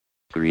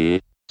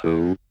Three,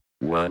 two,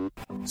 one.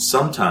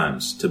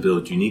 Sometimes, to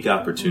build unique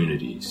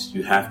opportunities,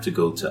 you have to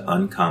go to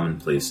uncommon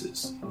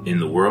places in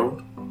the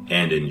world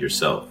and in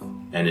yourself.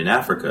 And in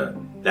Africa,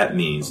 that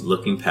means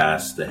looking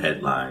past the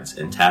headlines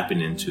and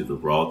tapping into the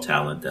raw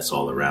talent that's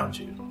all around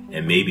you,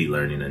 and maybe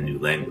learning a new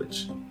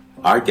language.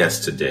 Our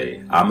guest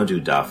today,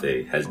 Amadou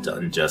Daffé, has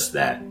done just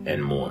that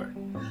and more,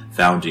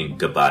 founding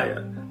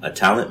Gabaya, a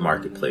talent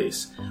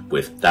marketplace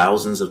with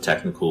thousands of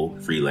technical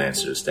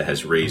freelancers that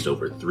has raised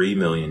over $3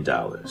 million.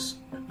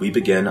 We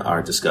begin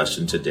our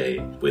discussion today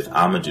with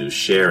Amadou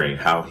sharing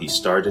how he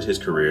started his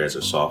career as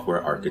a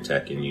software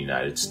architect in the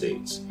United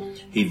States.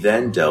 He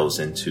then delves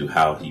into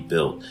how he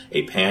built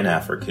a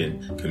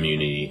Pan-African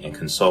community and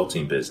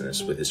consulting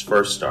business with his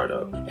first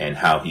startup and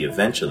how he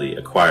eventually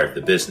acquired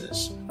the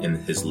business in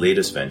his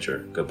latest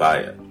venture,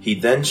 Gabaya. He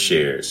then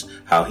shares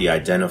how he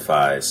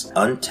identifies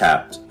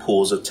untapped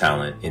pools of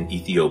talent in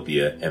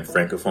Ethiopia and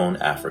Francophone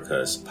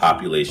Africa's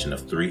population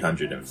of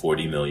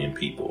 340 million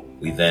people.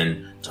 We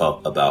then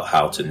talk about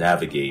how to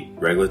navigate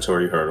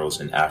regulatory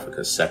hurdles in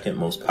Africa's second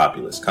most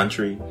populous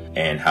country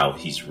and how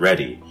he's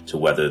ready to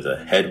weather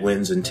the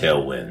headwinds and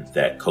tailwinds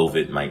that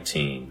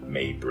COVID-19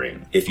 may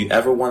bring. If you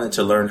ever wanted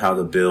to learn how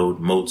to build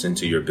moats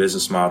into your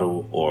business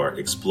model or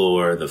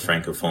explore the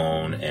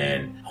Francophone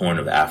and Horn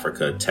of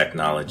Africa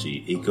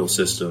technology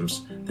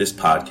ecosystems, this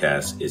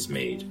podcast is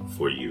made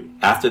for you.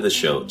 After the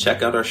show,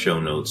 check out our show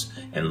notes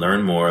and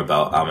learn more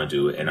about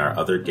Amadou and our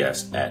other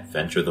guests at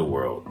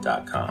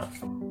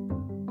venturetheworld.com.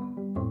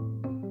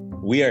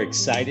 We are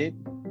excited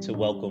to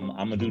welcome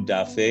Amadou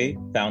Daffé,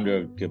 founder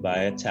of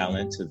Gabaya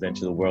Talent, to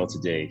Venture the World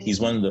today.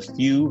 He's one of the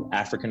few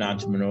African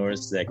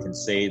entrepreneurs that can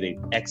say they've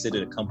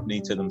exited a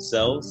company to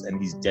themselves, and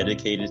he's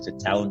dedicated to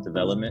talent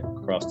development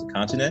across the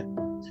continent.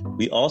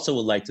 We also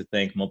would like to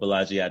thank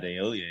Mobolaji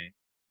Adeoye,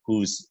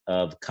 who's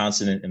of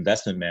Consonant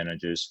Investment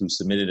Managers, who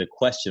submitted a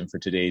question for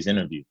today's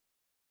interview.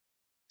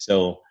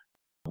 So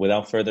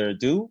without further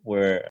ado,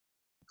 we're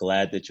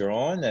glad that you're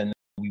on, and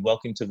we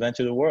welcome you to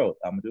Venture the World,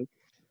 Amadou.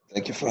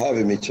 Thank you for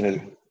having me,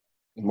 Chinedu.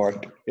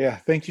 Mark. Yeah,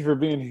 thank you for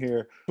being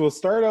here. We'll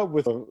start out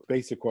with a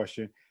basic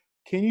question.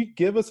 Can you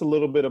give us a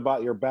little bit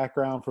about your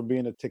background from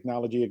being a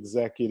technology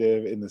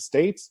executive in the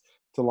States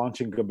to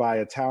launching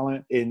Gabaya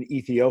Talent in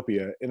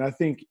Ethiopia? And I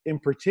think in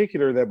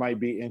particular that might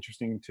be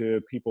interesting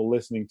to people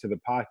listening to the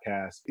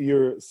podcast.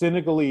 You're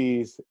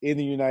Senegalese in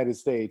the United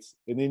States,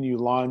 and then you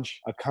launch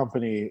a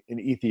company in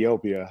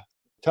Ethiopia.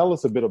 Tell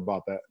us a bit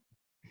about that.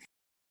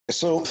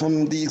 So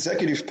from the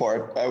executive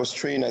part, I was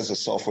trained as a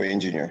software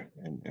engineer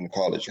in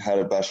college. I had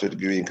a bachelor's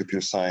degree in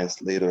computer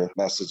science, later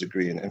master's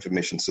degree in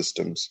information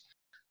systems.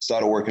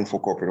 Started working for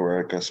corporate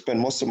America. Spent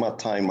most of my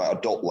time, my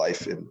adult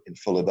life in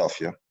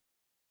Philadelphia.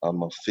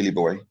 I'm a Philly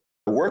boy.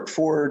 I worked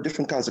for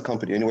different kinds of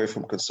companies, anywhere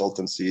from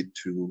consultancy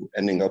to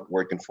ending up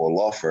working for a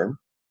law firm.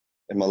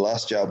 And my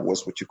last job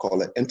was what you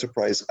call an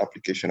enterprise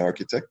application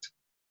architect,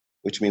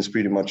 which means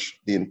pretty much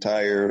the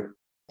entire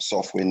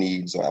software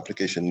needs or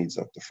application needs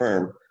of the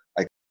firm.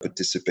 I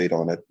participate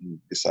on it,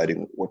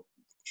 deciding what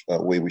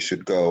way we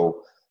should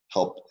go,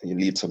 help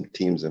lead some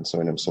teams and so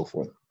on and so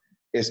forth.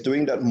 It's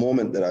during that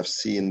moment that I've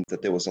seen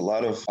that there was a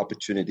lot of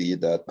opportunity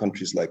that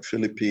countries like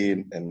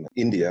Philippines and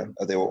India,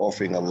 they were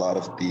offering a lot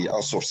of the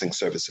outsourcing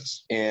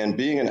services. And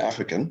being an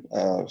African,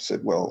 said,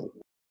 well,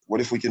 what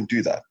if we can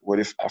do that? What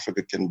if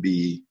Africa can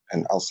be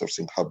an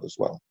outsourcing hub as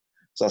well?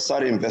 So I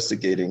started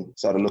investigating,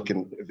 started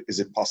looking,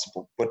 is it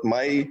possible? But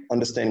my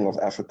understanding of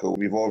Africa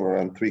revolved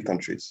around three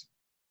countries.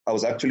 I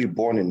was actually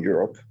born in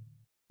Europe.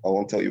 I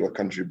won't tell you what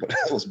country, but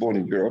I was born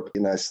in Europe.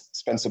 And I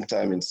spent some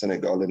time in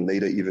Senegal and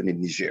later even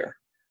in Niger.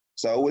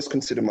 So I always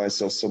consider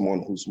myself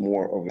someone who's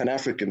more of an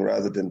African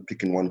rather than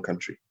picking one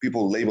country.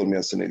 People label me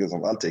as Senegalese,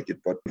 and I'll take it,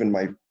 but even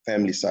my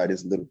family side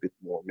is a little bit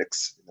more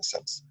mixed in a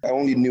sense. I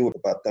only knew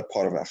about that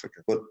part of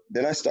Africa. But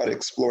then I started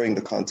exploring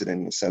the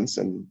continent in a sense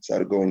and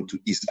started going to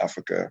East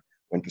Africa,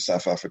 went to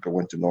South Africa,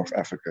 went to North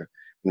Africa,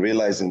 and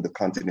realizing the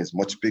continent is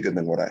much bigger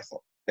than what I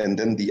thought. And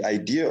then the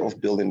idea of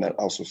building that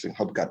outsourcing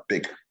hub got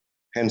bigger.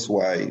 Hence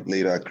why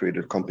later I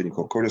created a company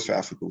called Coders for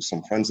Africa with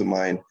some friends of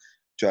mine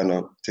trying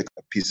to take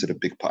a piece of the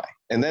big pie.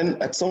 And then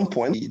at some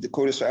point, the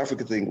Coders for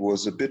Africa thing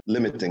was a bit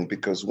limiting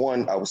because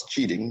one, I was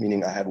cheating,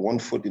 meaning I had one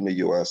foot in the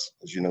US,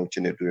 as you know,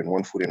 Chinedu, and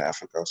one foot in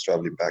Africa. I was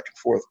traveling back and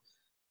forth.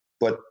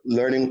 But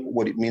learning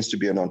what it means to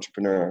be an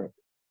entrepreneur,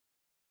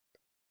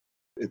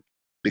 it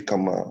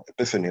became an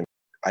epiphany.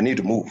 I need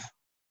to move.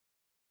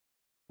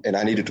 And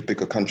I needed to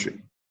pick a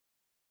country.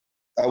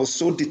 I was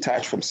so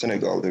detached from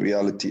Senegal, the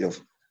reality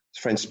of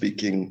French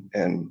speaking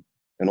and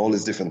all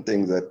these different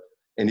things that,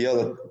 and the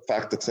other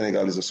fact that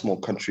Senegal is a small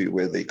country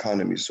where the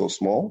economy is so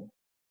small,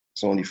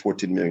 it's only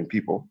 14 million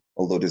people,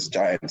 although there's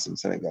giants in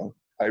Senegal.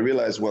 I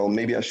realized, well,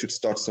 maybe I should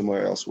start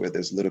somewhere else where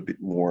there's a little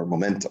bit more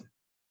momentum.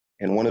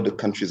 And one of the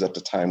countries at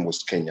the time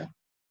was Kenya.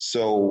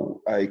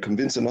 So I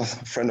convinced another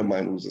friend of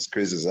mine who's as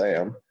crazy as I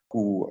am,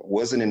 who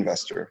was an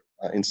investor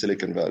in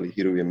Silicon Valley,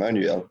 Hiro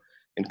Emmanuel,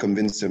 and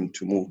convinced him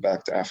to move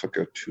back to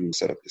Africa to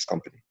set up this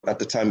company. At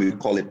the time, we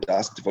call it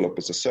DaaS, Develop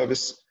as a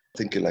Service,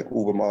 thinking like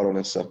Uber model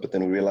and stuff. But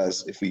then we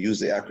realized if we use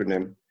the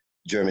acronym,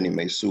 Germany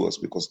may sue us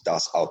because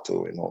Das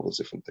Auto and all those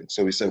different things.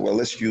 So we said, well,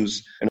 let's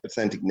use an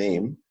authentic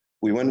name.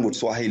 We went with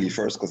Swahili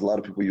first because a lot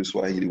of people use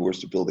Swahili words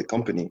to build a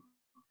company.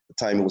 At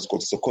the time it was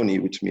called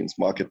Sokoni, which means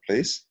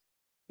marketplace.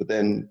 But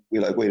then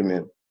we're like, wait a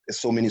minute, there's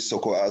so many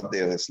Soko out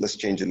there. Let's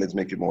change it. Let's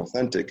make it more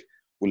authentic.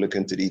 We look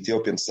into the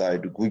Ethiopian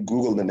side. We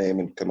Google the name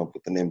and come up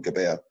with the name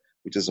Gabea,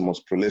 which is the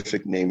most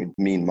prolific name in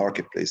mean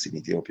marketplace in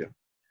Ethiopia.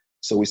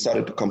 So we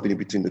started the company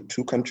between the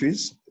two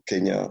countries,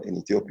 Kenya and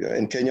Ethiopia.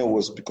 And Kenya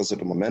was because of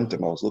the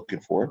momentum I was looking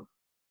for,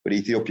 but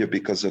Ethiopia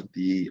because of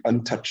the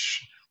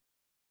untouched,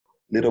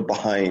 little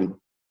behind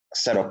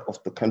setup of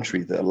the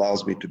country that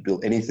allows me to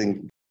build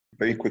anything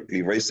very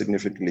quickly, very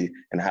significantly,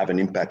 and have an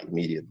impact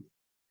immediately.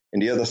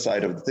 And the other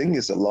side of the thing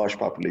is a large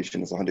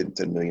population, is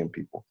 110 million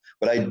people.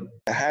 But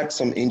I had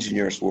some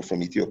engineers who were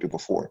from Ethiopia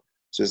before.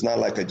 So it's not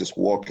like I just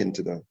walk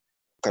into the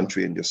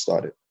country and just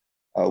started.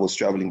 I was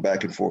traveling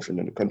back and forth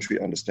in the country,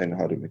 understanding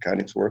how the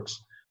mechanics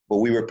works. But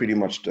we were pretty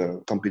much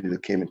the company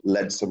that came and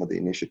led some of the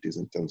initiatives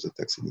in terms of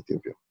tech in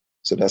Ethiopia.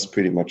 So that's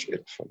pretty much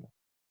it for me.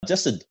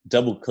 Just to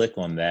double click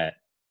on that,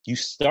 you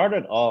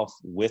started off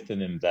with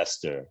an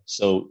investor.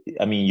 So,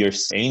 I mean, your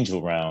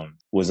angel round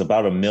was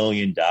about $1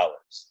 million.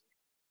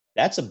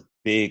 That's a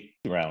big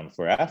round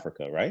for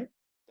Africa, right?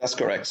 That's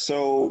correct.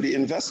 So the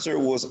investor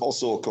was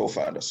also a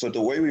co-founder. So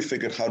the way we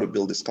figured how to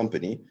build this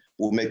company,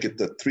 we'll make it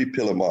the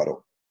 3-pillar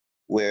model,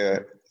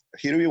 where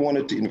Hilary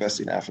wanted to invest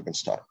in African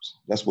startups.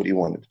 That's what he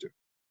wanted to do.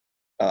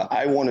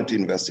 I wanted to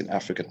invest in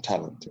African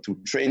talent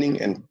through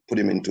training and put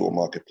him into a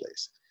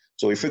marketplace.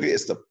 So we figured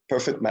it's the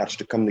perfect match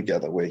to come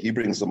together where he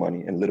brings the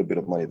money and a little bit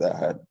of money that I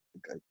had.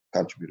 I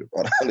contributed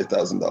about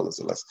 $100,000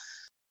 or less.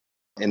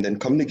 And then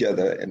come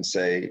together and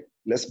say,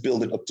 let's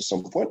build it up to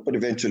some point, but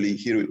eventually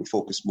Hilary will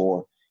focus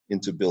more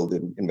into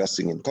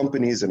investing in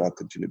companies, and I'll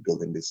continue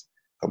building this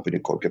company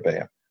called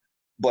Gabea.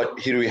 But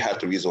Hilary had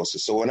the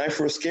resources. So when I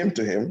first came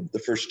to him, the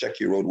first check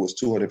he wrote was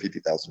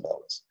 $250,000.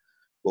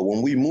 But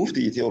when we moved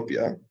to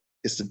Ethiopia,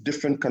 it's a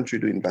different country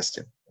to invest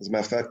in. As a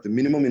matter of fact, the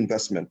minimum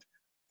investment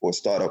for a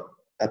startup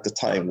at the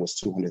time was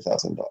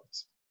 $200,000.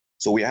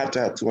 So we had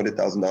to have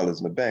 $200,000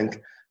 in the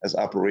bank as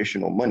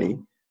operational money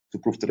to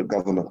prove to the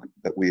government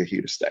that we are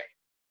here to stay.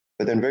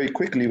 But then very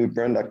quickly, we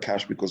burned that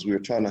cash because we were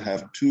trying to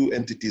have 2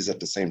 entities at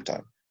the same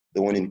time,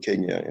 the one in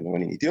Kenya and the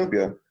one in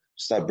Ethiopia,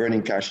 start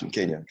burning cash in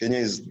Kenya. Kenya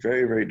is a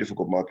very, very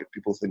difficult market.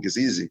 People think it's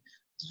easy.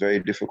 It's very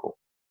difficult.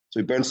 So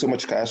we burned so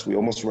much cash, we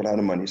almost ran out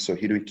of money. So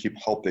here we keep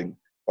helping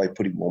by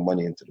putting more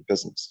money into the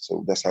business.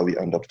 So that's how we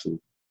end up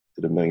to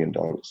the $1 million.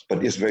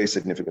 But it's very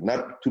significant.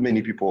 Not too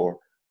many people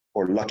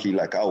are lucky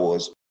like I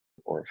was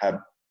or had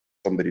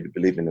somebody to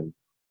believe in them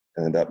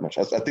and that much.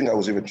 I think I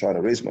was even trying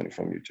to raise money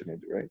from you,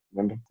 Chinedu, right?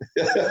 Remember?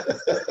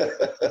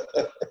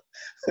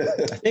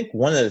 I think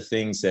one of the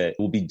things that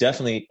will be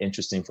definitely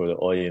interesting for the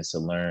audience to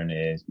learn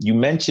is you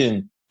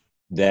mentioned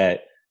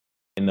that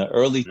in the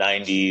early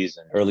 90s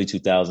and early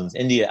 2000s,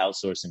 India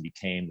outsourcing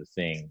became the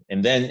thing.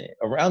 And then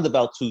around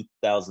about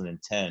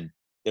 2010,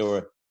 there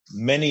were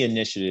many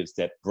initiatives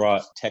that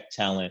brought tech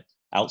talent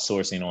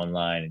outsourcing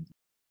online.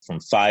 From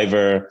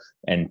Fiverr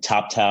and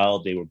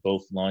TopTal, they were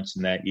both launched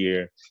in that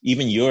year.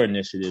 Even your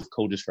initiative,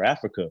 Coders for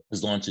Africa,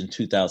 was launched in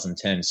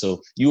 2010.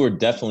 So you were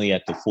definitely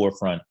at the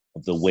forefront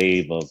of the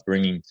wave of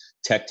bringing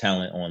tech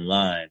talent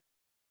online.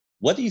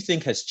 What do you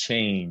think has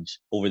changed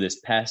over this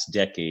past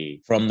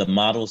decade from the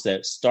models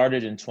that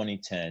started in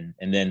 2010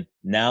 and then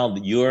now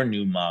your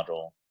new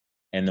model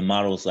and the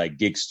models like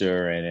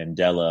Gigster and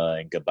Andela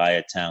and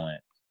Gabaya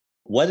Talent?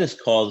 What has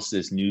caused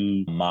this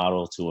new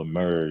model to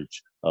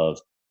emerge of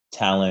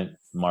talent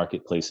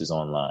marketplaces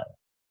online?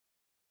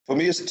 For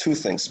me, it's 2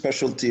 things,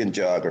 specialty and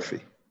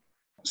geography.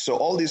 So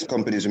all these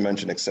companies you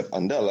mentioned, except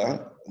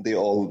Andela, they're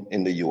all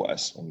in the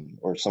US,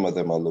 or some of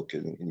them are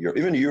looking in Europe.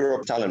 Even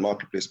Europe, talent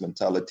marketplace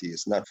mentality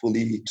is not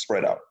fully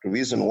spread out. The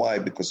reason why,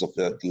 because of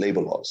the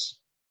labor laws.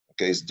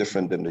 Okay, it's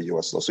different than the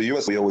US law. So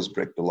US, we always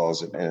break the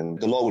laws and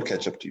the law will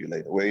catch up to you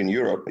later. Where in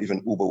Europe,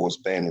 even Uber was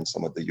banned in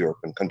some of the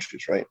European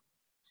countries, right?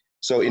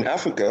 So in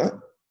Africa,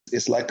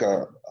 it's like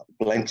a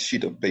blank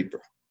sheet of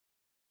paper.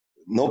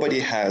 Nobody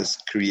has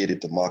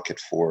created the market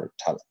for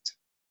talent.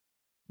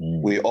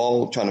 We're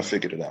all trying to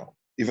figure it out.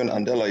 Even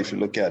Andela, if you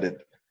look at it,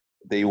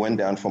 they went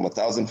down from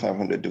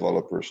 1,500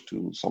 developers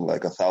to some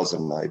like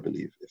 1,000, I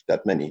believe, if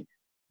that many.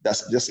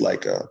 That's just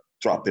like a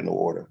drop in the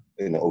water,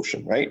 in the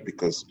ocean, right?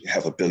 Because you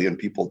have 1 billion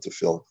people to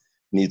fill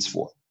needs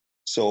for.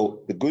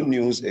 So the good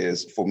news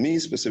is, for me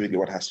specifically,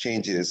 what has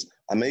changed is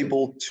I'm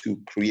able to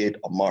create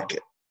a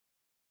market,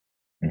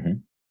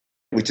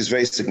 which is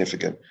very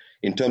significant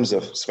in terms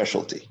of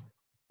specialty.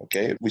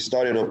 Okay, we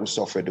started out with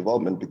software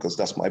development because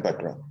that's my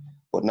background.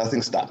 But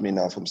nothing stopped me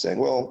now from saying,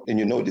 well, and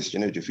you know this,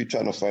 if you're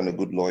trying to find a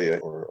good lawyer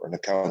or an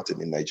accountant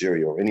in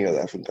Nigeria or any other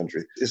African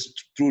country, it's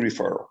through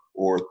referral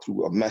or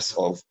through a mess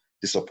of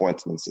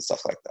disappointments and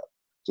stuff like that.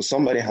 So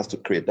somebody has to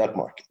create that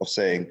market of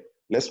saying,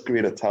 let's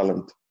create a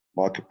talent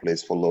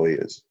marketplace for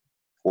lawyers,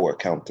 for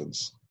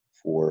accountants,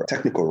 for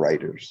technical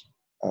writers,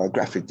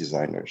 graphic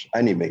designers,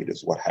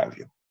 animators, what have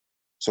you.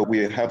 So we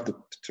have the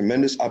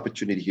tremendous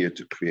opportunity here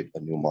to create a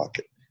new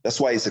market. That's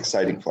why it's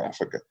exciting for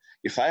Africa.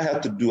 If I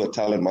had to do a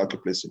talent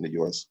marketplace in the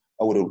US,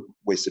 I would have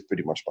wasted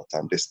pretty much my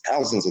time. There's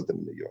thousands of them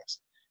in the US.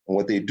 And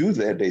what they do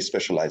there, they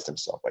specialize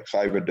themselves. Like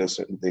Fiverr does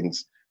certain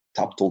things,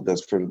 TopTool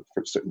does for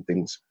certain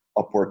things,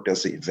 Upwork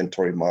does the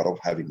inventory model,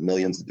 having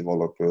millions of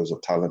developers or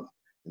talent,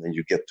 and then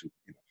you get to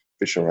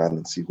fish around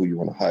and see who you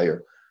want to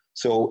hire.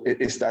 So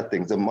it's that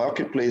thing. The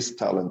marketplace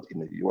talent in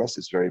the US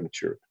is very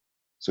mature.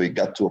 So it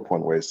got to a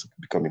point where it's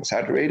becoming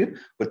saturated,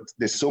 but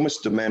there's so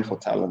much demand for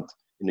talent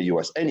in the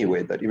US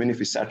anyway that even if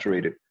it's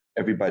saturated,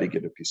 everybody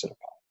get a piece of the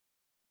pie.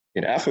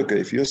 In Africa,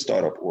 if you're a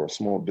startup or a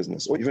small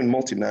business or even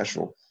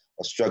multinational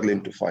are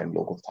struggling to find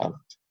local talent,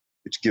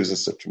 which gives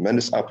us a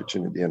tremendous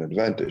opportunity and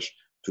advantage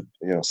to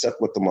set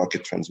what the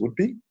market trends would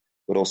be,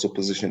 but also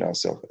position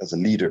ourselves as a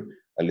leader,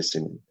 at least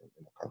in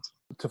the continent.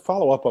 To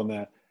follow up on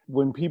that,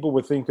 when people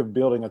would think of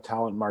building a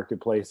talent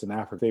marketplace in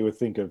Africa, they would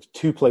think of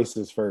two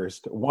places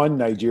first. One,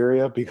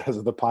 Nigeria, because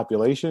of the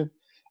population,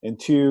 and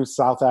two,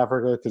 South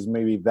Africa, because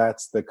maybe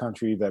that's the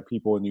country that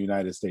people in the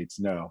United States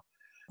know.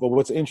 But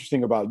what's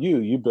interesting about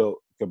you built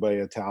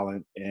Gabaya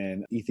Talent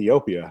in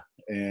Ethiopia,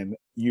 and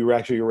you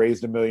actually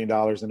raised $1 million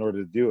in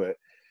order to do it.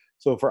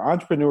 So for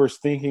entrepreneurs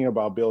thinking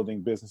about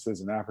building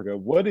businesses in Africa,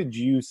 what did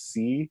you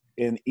see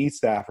in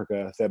East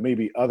Africa that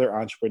maybe other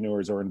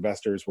entrepreneurs or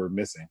investors were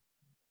missing?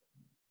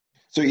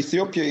 So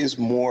Ethiopia is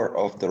more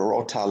of the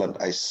raw talent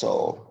I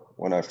saw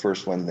when I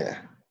first went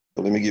there.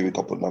 So let me give you a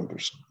couple of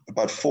numbers.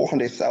 About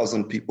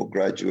 400,000 people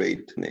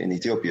graduate in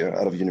Ethiopia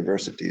out of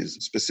universities,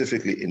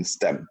 specifically in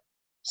STEM,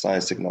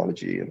 science,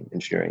 technology, and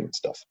engineering and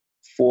stuff.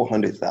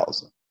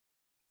 400,000.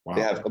 Wow.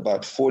 They have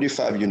about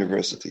 45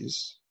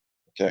 universities,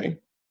 okay,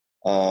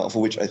 of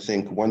which I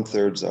think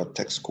 1/3 are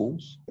tech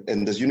schools.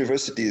 And the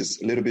university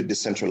is a little bit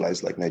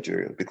decentralized like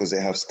Nigeria because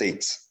they have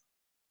states.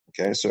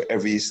 Okay, so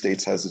every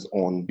state has its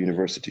own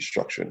university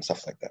structure and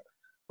stuff like that.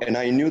 And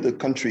I knew the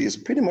country is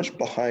pretty much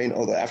behind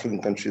other African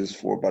countries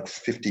for about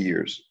 50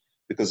 years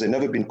because they've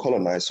never been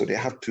colonized. So they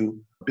have to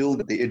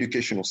build the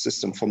educational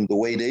system from the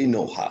way they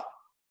know how.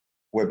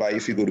 Whereby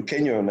if you go to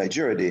Kenya or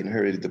Nigeria, they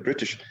inherited the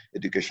British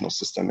educational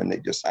system and they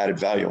just added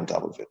value on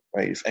top of it,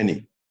 right? If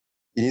any.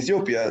 In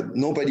Ethiopia,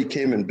 nobody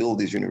came and built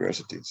these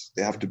universities.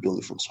 They have to build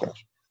it from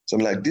scratch. So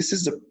I'm like, this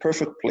is the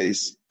perfect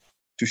place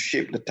to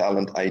shape the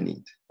talent I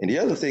need. And the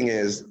other thing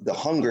is the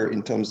hunger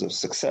in terms of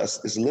success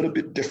is a little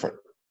bit different.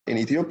 An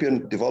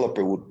Ethiopian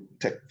developer would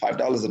take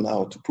 $5 an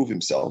hour to prove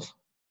himself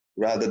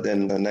rather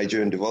than a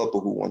Nigerian developer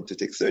who wants to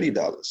take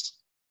 $30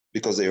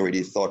 because they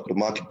already thought the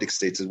market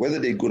dictates it, whether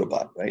they're good or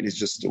bad, right? It's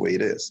just the way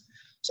it is.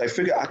 So I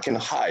figured I can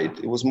hide.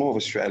 It was more of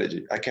a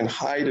strategy. I can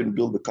hide and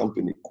build the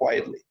company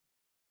quietly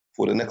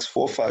for the next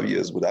 4 or 5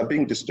 years without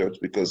being disturbed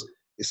because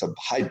it's a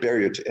high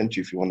barrier to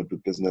entry if you want to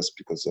do business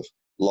because of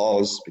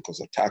laws, because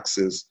of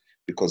taxes,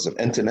 because of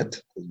internet,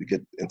 because we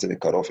get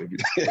internet cut off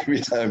every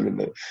time,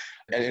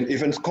 and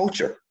even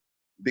culture,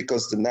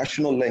 because the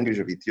national language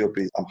of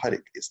Ethiopia is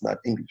Amharic, it's not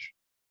English,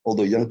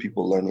 although young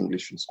people learn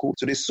English in school.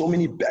 So there's so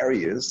many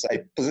barriers.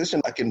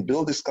 I can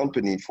build this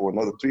company for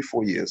another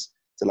 3-4 years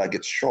till I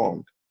get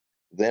strong.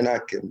 Then I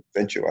can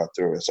venture out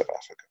to the rest of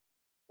Africa.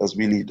 That's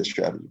really the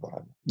strategy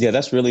behind it. Yeah,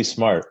 that's really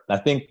smart. I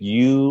think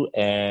you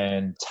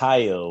and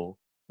Tayo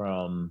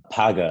from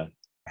Paga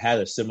had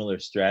a similar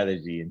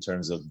strategy in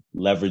terms of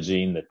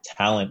leveraging the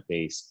talent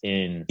base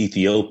in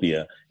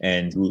Ethiopia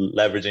and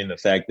leveraging the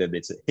fact that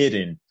it's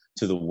hidden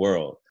to the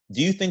world.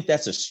 Do you think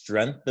that's a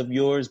strength of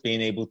yours,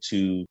 being able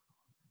to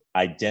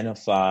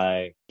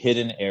identify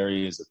hidden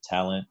areas of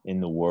talent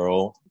in the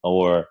world,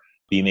 or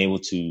being able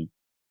to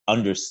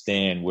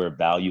understand where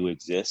value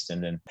exists?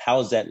 And then how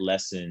is that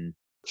lesson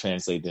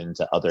translated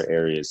into other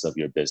areas of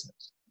your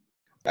business?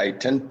 I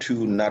tend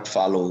to not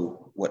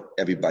follow what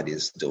everybody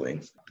is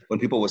doing. When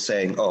people were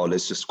saying, oh,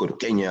 let's just go to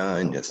Kenya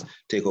and just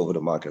take over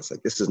the market, it's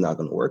like, this is not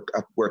going to work.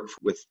 I've worked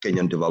with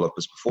Kenyan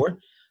developers before.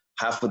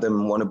 Half of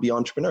them want to be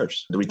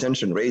entrepreneurs. The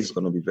retention rate is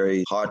going to be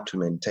very hard to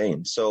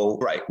maintain. So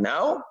right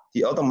now,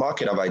 the other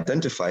market I've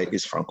identified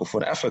is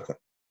Francophone Africa,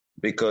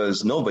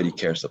 because nobody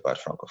cares about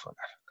Francophone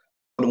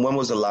Africa. When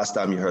was the last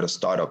time you heard a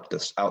startup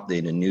that's out there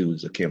in the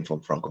news that came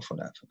from Francophone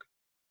Africa?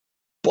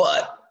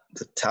 But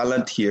the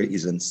talent here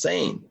is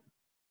insane.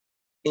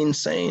 And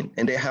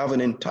they have an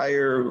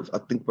entire, I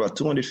think about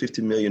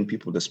 250 million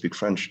people that speak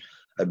French,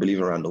 I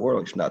believe, around the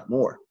world, if not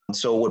more.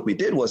 So what we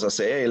did was I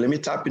say, hey, let me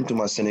tap into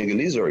my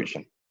Senegalese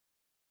origin.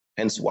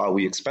 Hence why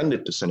we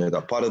expanded to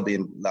Senegal. Part of the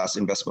last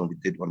investment we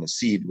did on the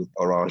seed with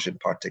Orange and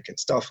Partech and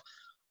stuff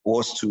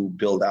was to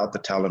build out the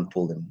talent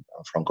pool in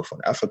Francophone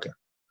Africa.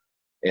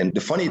 And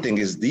the funny thing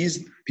is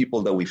these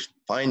people that we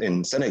find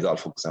in Senegal,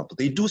 for example,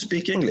 they do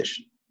speak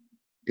English.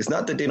 It's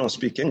not that they don't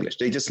speak English.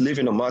 They just live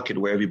in a market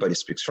where everybody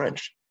speaks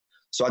French.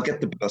 So I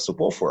get the best of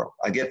both for them.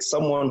 I get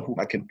someone who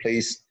I can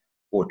place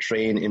or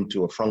train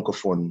into a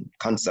Francophone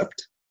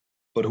concept,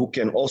 but who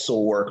can also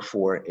work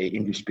for an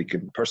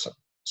English-speaking person.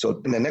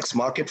 So in the next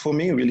market for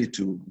me, really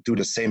to do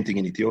the same thing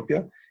in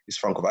Ethiopia, is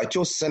Francophone. I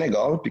chose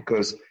Senegal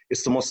because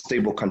it's the most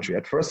stable country.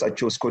 At first, I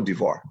chose Cote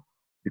d'Ivoire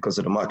because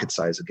of the market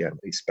size again.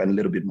 They spend a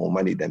little bit more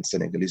money than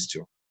Senegalese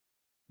do.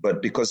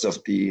 But because of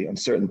the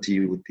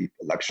uncertainty with the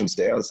elections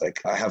there, I was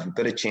like, I have a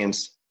better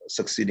chance of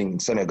succeeding in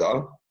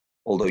Senegal,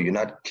 although you're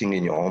not king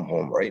in your own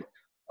home, right?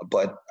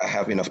 But I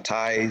have enough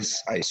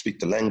ties. I speak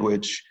the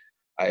language.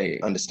 I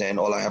understand.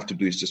 All I have to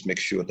do is just make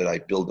sure that I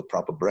build the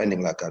proper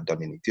branding like I've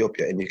done in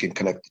Ethiopia, and you can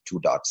connect the two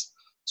dots.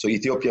 So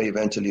Ethiopia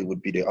eventually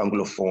would be the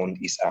Anglophone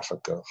East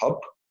Africa hub.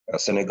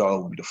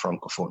 Senegal would be the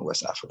Francophone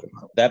West African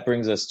hub. That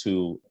brings us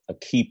to a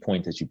key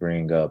point that you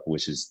bring up,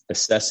 which is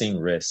assessing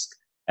risk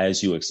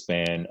as you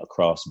expand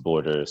across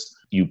borders.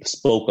 You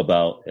spoke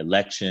about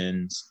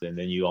elections, and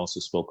then you also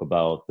spoke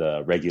about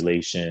the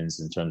regulations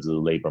in terms of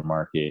the labor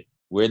market.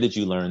 Where did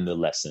you learn the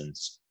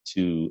lessons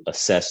to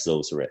assess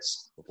those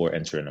risks before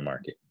entering the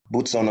market?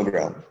 Boots on the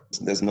ground.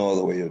 There's no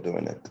other way of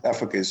doing it.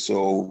 Africa is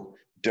so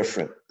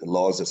different. The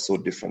laws are so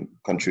different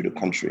country to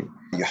country.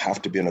 You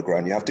have to be on the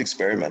ground. You have to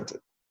experiment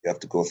it. You have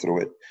to go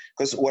through it.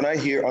 Because when I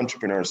hear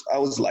entrepreneurs, I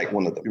was like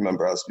one of them.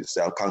 Remember, I was to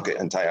say, I'll conquer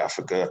entire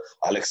Africa.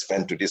 I'll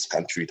expand to this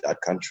country,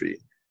 that country. It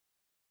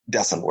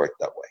doesn't work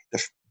that way.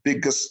 The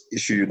biggest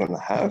issue you're going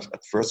to have at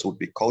first would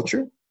be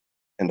culture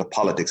and the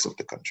politics of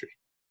the country.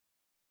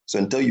 So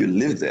until you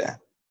live there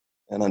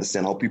and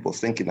understand how people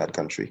think in that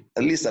country,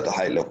 at least at a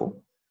high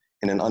level,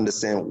 and then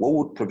understand what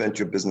would prevent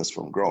your business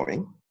from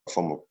growing,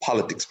 from a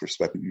politics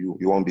perspective, you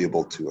won't be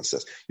able to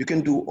assess. You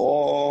can do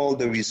all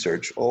the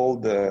research, all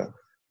the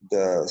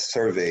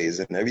surveys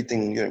and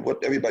everything, what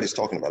everybody's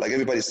talking about. Like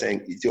everybody's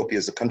saying Ethiopia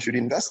is a country to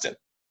invest in,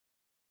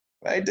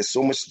 right? There's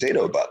so much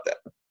data about that.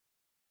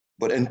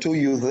 But until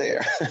you're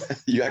there,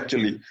 you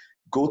actually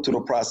go through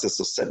the process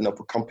of setting up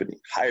a company,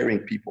 hiring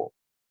people,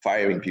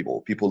 firing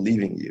people, people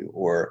leaving you,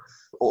 or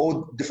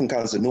all different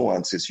kinds of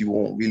nuances, you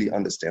won't really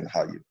understand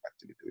how you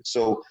actually do it.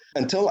 So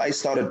until I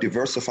started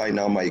diversifying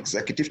now my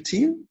executive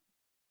team,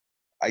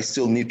 I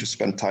still need to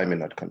spend time in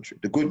that country.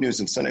 The good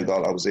news in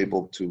Senegal, I was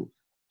able to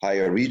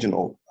hire a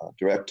regional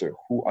director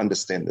who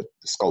understands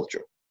this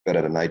culture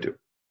better than I do.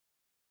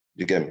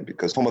 You get me?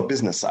 Because from a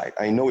business side,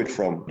 I know it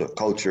from the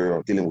culture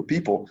of dealing with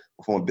people.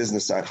 From a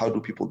business side, how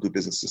do people do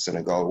business in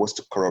Senegal? What's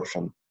the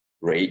corruption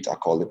rate, I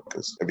call it,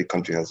 because every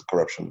country has a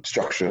corruption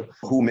structure.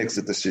 Who makes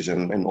the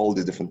decision and all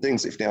these different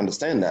things? If they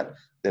understand that,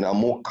 then I'm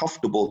more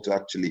comfortable to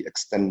actually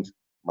extend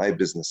my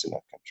business in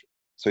that country.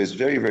 So it's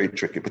very, very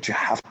tricky, but you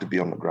have to be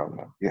on the ground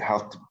now. You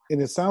have to.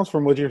 And it sounds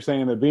from what you're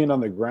saying that being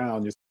on the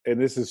ground,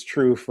 and this is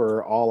true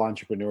for all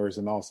entrepreneurs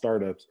and all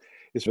startups,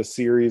 it's a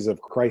series of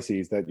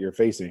crises that you're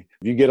facing.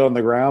 You get on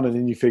the ground and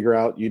then you figure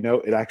out,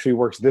 it actually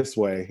works this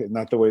way and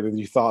not the way that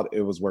you thought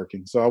it was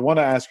working. So I want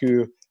to ask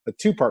you a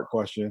two-part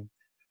question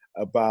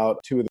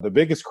about two of the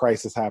biggest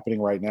crises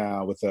happening right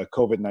now with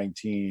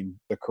COVID-19,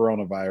 the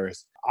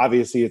coronavirus.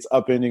 Obviously, it's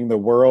upending the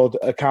world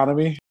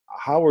economy.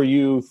 How are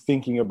you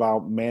thinking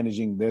about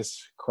managing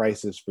this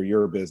crisis for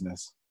your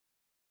business?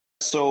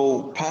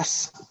 So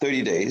past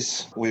 30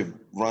 days, we've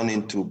run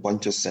into a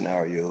bunch of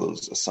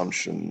scenarios,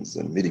 assumptions,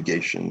 and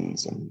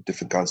mitigations and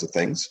different kinds of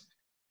things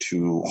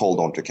to hold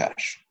on to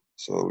cash.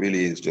 So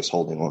really it's just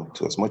holding on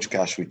to as much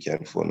cash we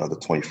can for another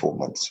 24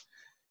 months.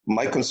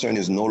 My concern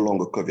is no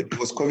longer COVID. It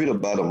was COVID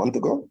about a month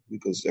ago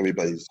because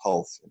everybody's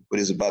health, but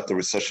it's about the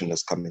recession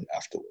that's coming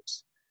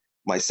afterwards.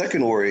 My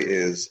second worry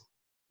is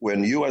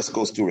when the U.S.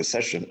 goes through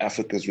recession,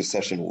 Africa's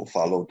recession will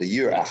follow the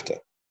year after.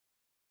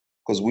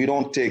 Because we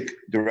don't take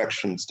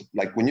directions.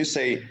 Like when you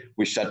say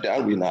we shut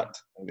down, we're not.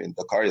 I mean,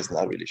 the car is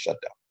not really shut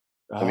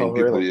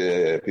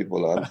down.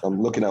 People are,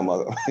 I'm looking at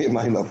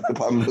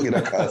I'm looking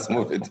at cars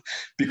moving.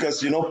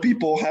 Because,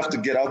 people have to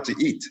get out to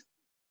eat.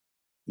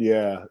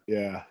 Yeah.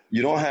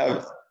 You don't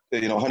have,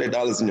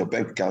 $100 in your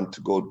bank account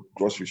to go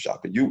grocery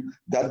shopping.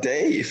 That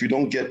day, if you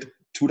don't get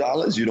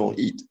 $2, you don't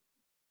eat.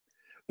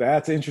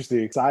 That's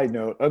interesting. Side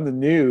note, on the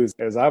news,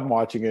 as I'm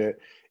watching it,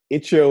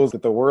 it shows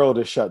that the world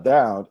is shut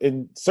down.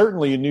 And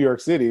certainly in New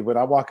York City, when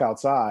I walk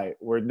outside,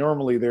 where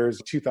normally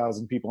there's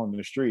 2,000 people on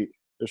the street,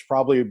 there's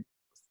probably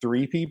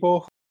 3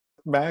 people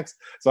max.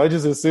 So I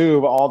just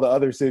assume all the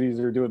other cities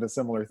are doing a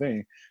similar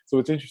thing. So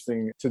it's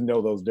interesting to know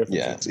those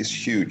differences. Yeah,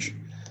 it's huge.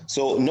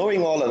 So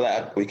knowing all of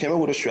that, we came up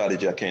with a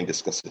strategy. I can't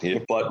discuss it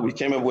here, but we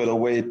came up with a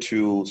way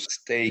to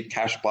stay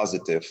cash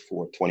positive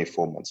for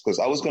 24 months. Because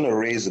I was going to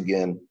raise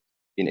again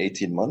in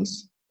 18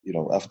 months,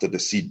 after the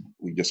seed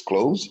we just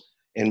closed.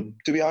 And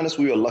to be honest,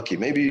 we were lucky.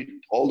 Maybe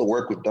all the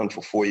work we've done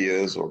for 4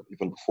 years or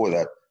even before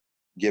that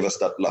gave us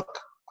that luck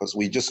because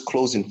we just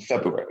closed in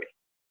February,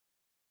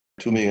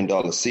 $2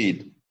 million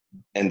seed,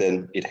 and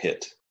then it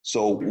hit.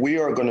 So we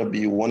are going to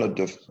be one of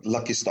the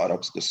lucky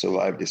startups to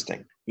survive this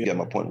thing. You get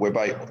my point?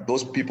 Whereby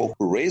those people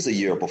who raised a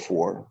year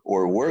before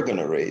or were going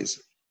to raise,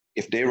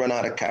 if they run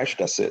out of cash,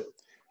 that's it.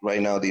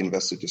 Right now, the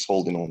investor just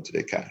holding on to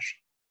their cash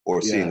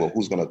or seeing,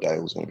 who's going to die,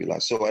 who's going to be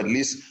alive. So at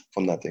least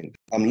from that thing,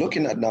 I'm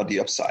looking at now the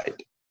upside.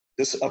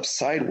 This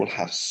upside will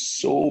have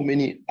so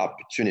many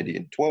opportunities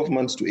in 12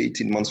 months to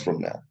 18 months from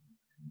now.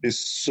 There's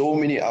so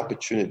many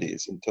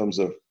opportunities in terms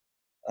of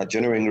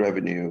generating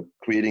revenue,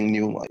 creating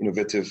new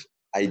innovative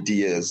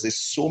ideas. There's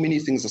so many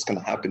things that's going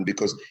to happen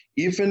because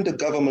even the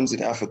governments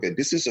in Africa,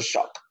 this is a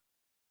shock.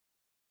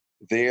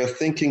 They are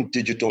thinking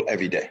digital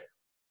every day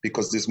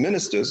because these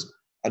ministers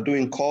are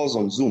doing calls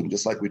on Zoom,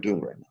 just like we're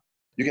doing right now.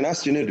 You can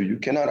ask Chinedu, you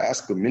cannot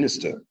ask a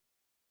minister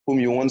whom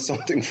you want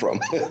something from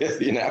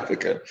in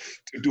Africa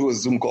to do a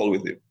Zoom call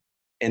with you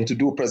and to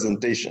do a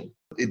presentation.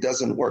 It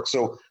doesn't work.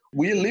 So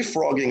we're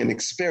leapfrogging an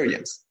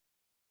experience.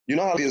 You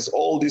know how there's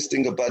all these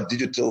things about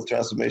digital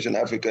transformation,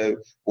 Africa,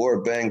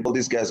 World Bank, all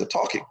these guys are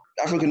talking.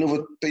 Africa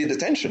never paid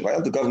attention,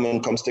 right? The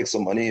government comes, take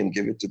some money and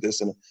give it to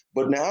this.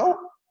 But now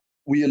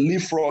we are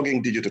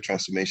leapfrogging digital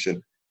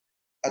transformation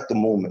at the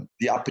moment.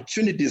 The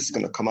opportunity is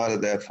going to come out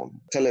of that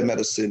from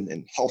telemedicine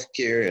and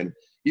healthcare and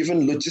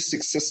even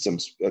logistics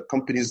systems,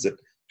 companies that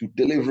do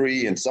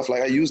delivery and stuff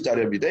like I use that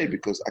every day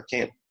because I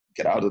can't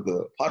get out of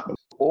the apartment.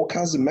 All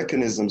kinds of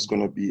mechanisms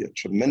going to be a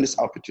tremendous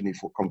opportunity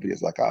for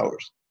companies like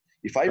ours.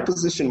 If I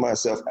position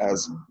myself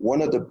as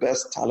one of the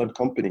best talent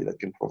company that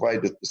can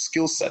provide the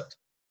skill set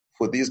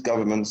for these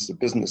governments, the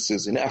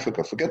businesses in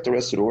Africa, forget the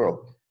rest of the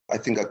world, I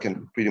think I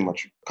can pretty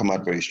much come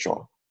out very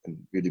strong and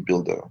really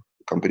build the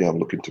company I'm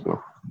looking to build.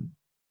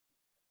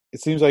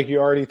 It seems like you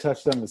already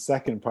touched on the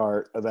second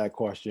part of that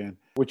question,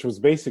 which was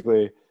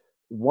basically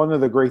one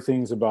of the great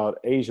things about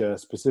Asia,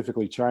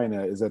 specifically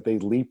China, is that they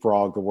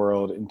leapfrog the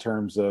world in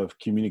terms of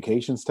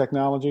communications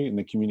technology and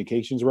the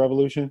communications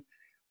revolution,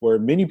 where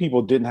many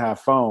people didn't have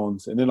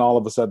phones, and then all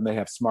of a sudden they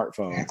have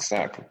smartphones.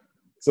 Exactly.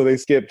 So they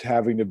skipped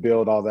having to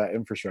build all that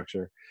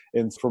infrastructure.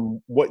 And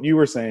from what you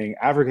were saying,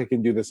 Africa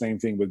can do the same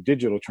thing with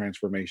digital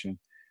transformation,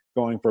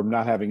 going from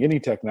not having any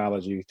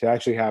technology to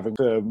actually having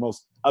the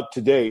most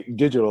up-to-date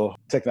digital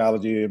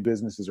technology and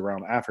businesses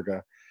around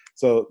Africa.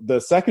 So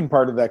the second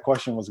part of that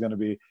question was going to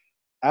be,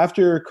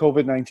 after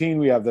COVID-19,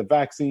 we have the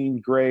vaccine,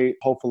 great.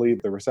 Hopefully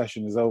the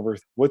recession is over.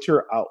 What's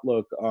your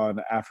outlook on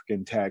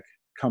African tech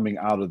coming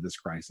out of this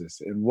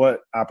crisis, and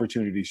what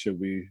opportunities should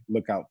we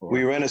look out for?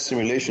 We ran a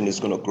simulation that's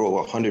going to grow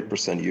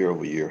 100% year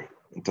over year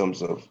in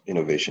terms of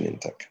innovation in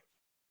tech,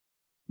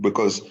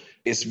 because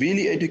it's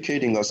really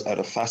educating us at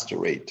a faster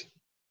rate.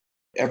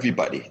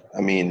 Everybody,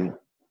 I mean,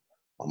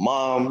 my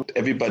mom,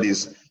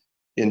 everybody's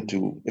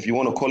into, if you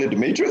want to call it the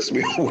matrix,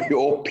 we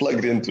all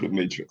plugged into the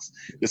matrix.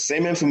 The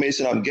same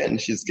information I'm getting,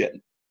 she's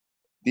getting.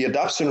 The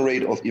adoption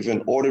rate of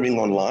even ordering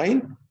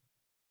online,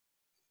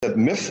 the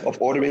myth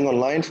of ordering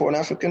online for an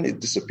African, it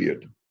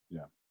disappeared.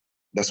 Yeah,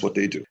 that's what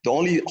they do. The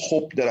only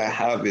hope that I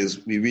have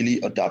is we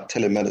really adopt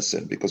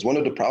telemedicine, because one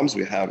of the problems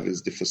we have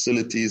is the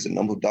facilities, the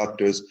number of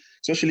doctors,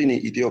 especially in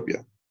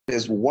Ethiopia.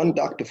 There's one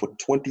doctor for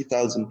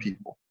 20,000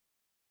 people.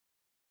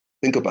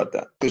 Think about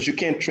that, because you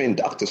can't train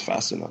doctors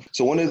fast enough.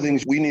 So one of the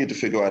things we need to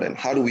figure out, and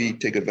how do we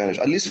take advantage,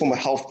 at least from a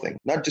health thing,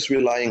 not just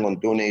relying on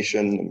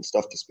donation and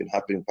stuff that's been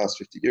happening in the past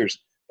 50 years,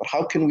 but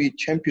how can we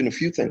champion a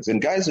few things?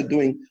 And guys are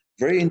doing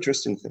very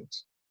interesting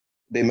things.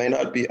 They may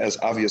not be as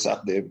obvious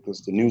out there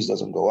because the news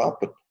doesn't go up,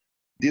 but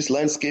this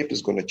landscape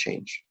is going to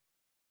change.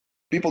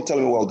 People tell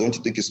me, well, don't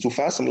you think it's too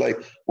fast? I'm like,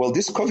 well,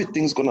 this COVID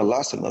thing is going to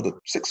last another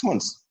 6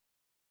 months.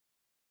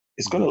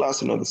 It's going to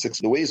last another 6.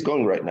 The way it's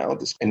going right now,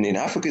 and in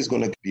Africa, it's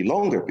going to be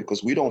longer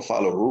because we don't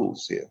follow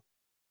rules here.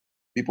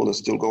 People are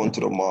still going to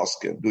the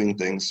mosque and doing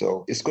things.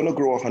 So it's going to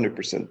grow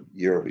 100%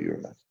 year over year,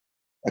 man.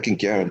 I can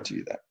guarantee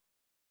you that.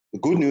 The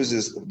good news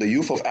is the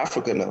youth of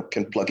Africa now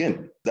can plug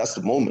in. That's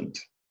the moment.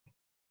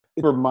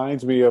 It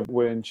reminds me of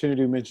when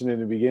Chinedu mentioned in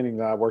the beginning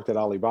that I worked at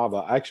Alibaba.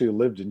 I actually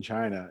lived in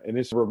China, and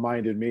it's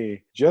reminded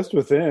me just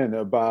within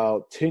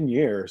about 10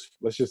 years,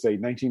 let's just say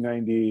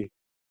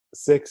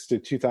 1996 to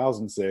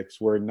 2006,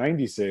 where in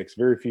 96,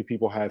 very few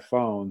people had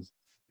phones.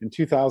 In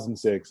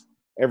 2006,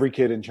 every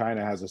kid in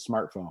China has a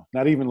smartphone,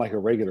 not even like a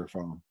regular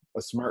phone, a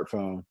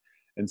smartphone.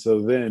 And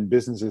so then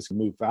businesses can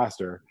move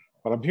faster.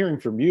 What I'm hearing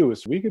from you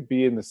is we could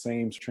be in the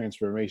same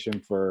transformation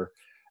for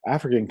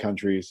African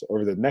countries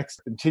over the next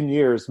 10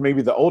 years.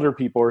 Maybe the older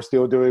people are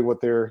still doing what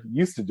they're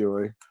used to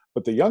doing,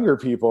 but the younger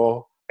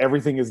people,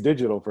 everything is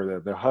digital for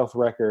them. Their health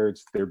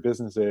records, their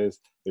businesses,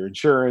 their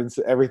insurance,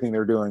 everything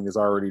they're doing is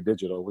already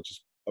digital, which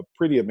is a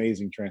pretty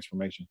amazing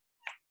transformation.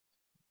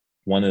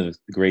 One of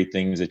the great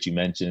things that you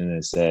mentioned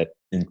is that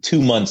in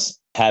 2 months,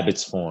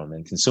 habits form,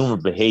 and consumer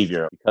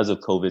behavior because of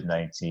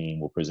COVID-19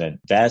 will present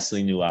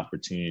vastly new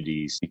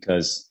opportunities,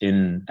 because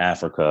in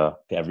Africa,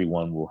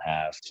 everyone will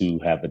have to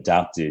have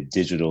adopted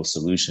digital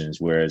solutions,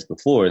 whereas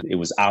before it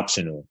was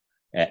optional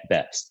at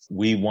best.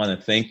 We want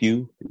to thank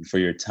you for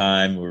your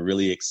time. We're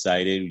really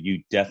excited.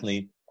 You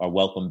definitely are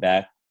welcome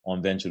back on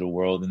Venture the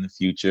World in the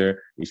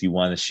future. If you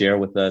want to share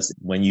with us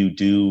when you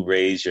do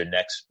raise your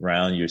next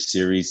round, your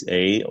Series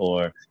A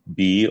or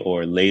B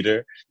or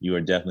later, you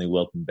are definitely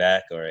welcome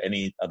back, or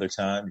any other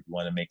time. If you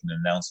want to make an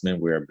announcement,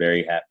 we're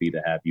very happy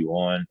to have you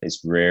on.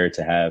 It's rare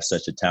to have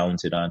such a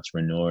talented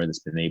entrepreneur that's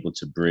been able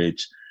to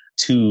bridge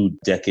 2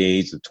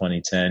 decades of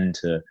 2010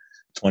 to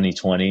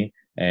 2020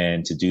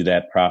 and to do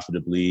that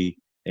profitably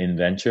in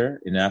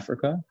venture in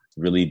Africa.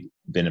 Really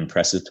been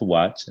impressive to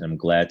watch. And I'm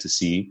glad to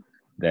see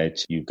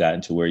that you've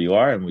gotten to where you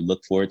are, and we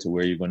look forward to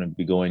where you're going to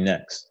be going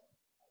next.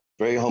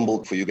 Very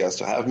humbled for you guys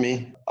to have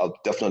me. I'll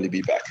definitely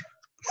be back.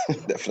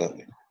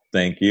 Definitely.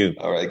 Thank you.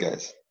 All right,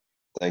 guys.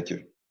 Thank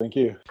you. Thank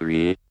you.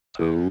 3,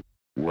 2,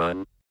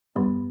 1.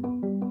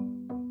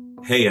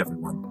 Hey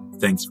everyone,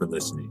 thanks for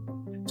listening.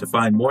 To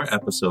find more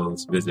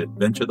episodes, visit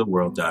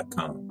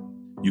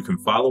venturetheworld.com. You can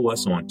follow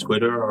us on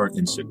Twitter or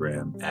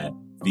Instagram at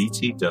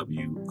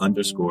VTW_HQ.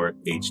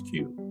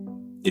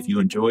 If you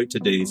enjoyed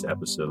today's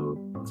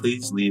episode,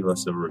 please leave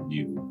us a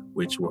review,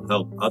 which will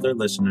help other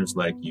listeners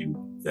like you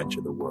venture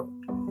the world.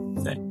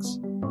 Thanks.